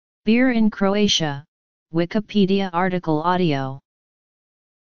Beer in Croatia, Wikipedia article audio.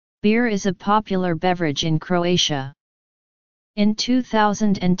 Beer is a popular beverage in Croatia. In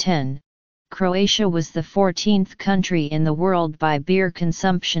 2010, Croatia was the 14th country in the world by beer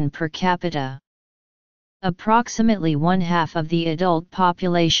consumption per capita. Approximately one-half of the adult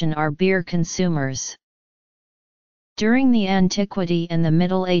population are beer consumers. During the Antiquity and the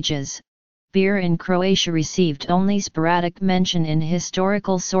Middle Ages, beer in Croatia received only sporadic mention in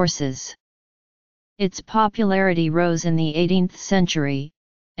historical sources. Its popularity rose in the 18th century,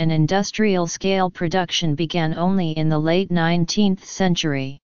 and industrial-scale production began only in the late 19th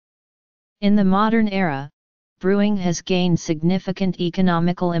century. In the modern era, brewing has gained significant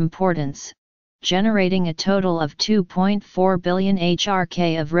economical importance, generating a total of 2.4 billion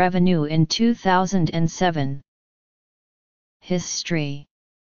HRK of revenue in 2007. History.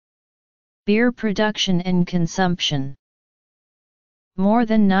 Beer production and consumption. More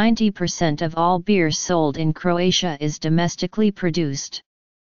than 90% of all beer sold in Croatia is domestically produced.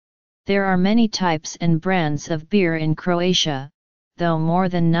 There are many types and brands of beer in Croatia, though more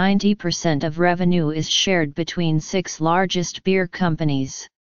than 90% of revenue is shared between 6 largest beer companies.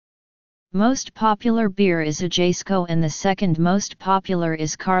 Most popular beer is Ujsko and the second most popular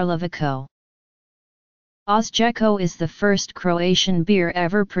is Karlovačko. Ujsko is the first Croatian beer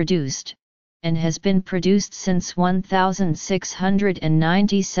ever produced, and has been produced since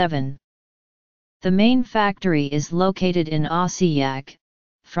 1697. The main factory is located in Osijek,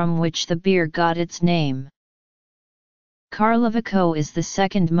 from which the beer got its name. Karlovačko is the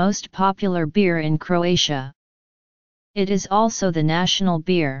second most popular beer in Croatia. It is also the national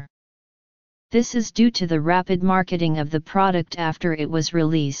beer. This is due to the rapid marketing of the product after it was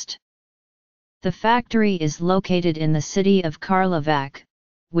released. The factory is located in the city of Karlovac,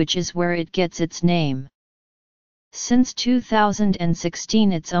 which is where it gets its name. Since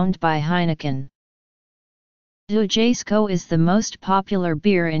 2016 it's owned by Heineken. Ujsko is the most popular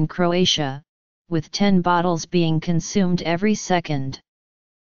beer in Croatia, with 10 bottles being consumed every second.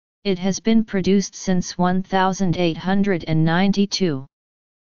 It has been produced since 1892.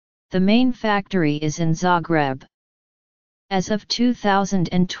 The main factory is in Zagreb. As of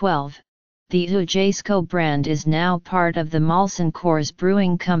 2012, the Ujsko brand is now part of the Molson Coors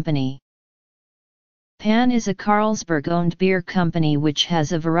Brewing Company. Pan is a Carlsberg-owned beer company which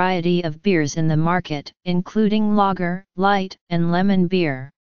has a variety of beers in the market, including lager, light, and lemon beer.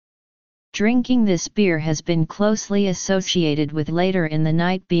 Drinking this beer has been closely associated with later in the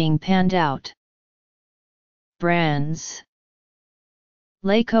night being panned out. Brands.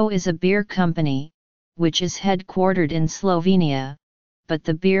 Leko is a beer company, which is headquartered in Slovenia, but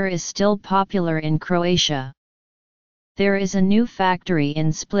the beer is still popular in Croatia. There is a new factory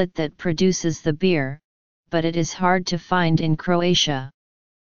in Split that produces the beer, but it is hard to find in Croatia.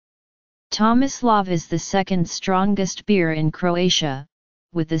 Tomislav is the second strongest beer in Croatia,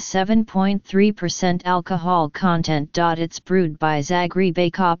 with a 7.3% alcohol content. It's brewed by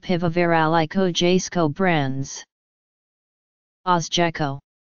Zagrebačka Pivovara like Ujsko brands. Ujsko.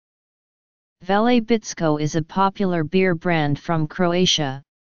 Velebitsko is a popular beer brand from Croatia,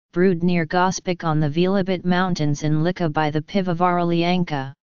 brewed near Gospic on the Velebit Mountains in Lika by the Pivovara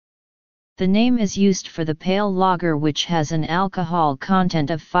Lianka. The name is used for the pale lager which has an alcohol content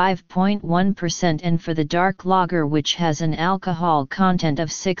of 5.1% and for the dark lager which has an alcohol content of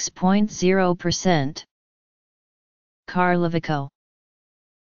 6.0%. Karlovačko.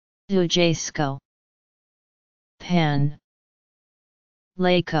 Ujsko. Pan.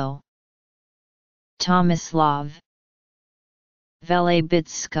 Leko. Tomislav.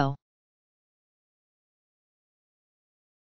 Velebitsko.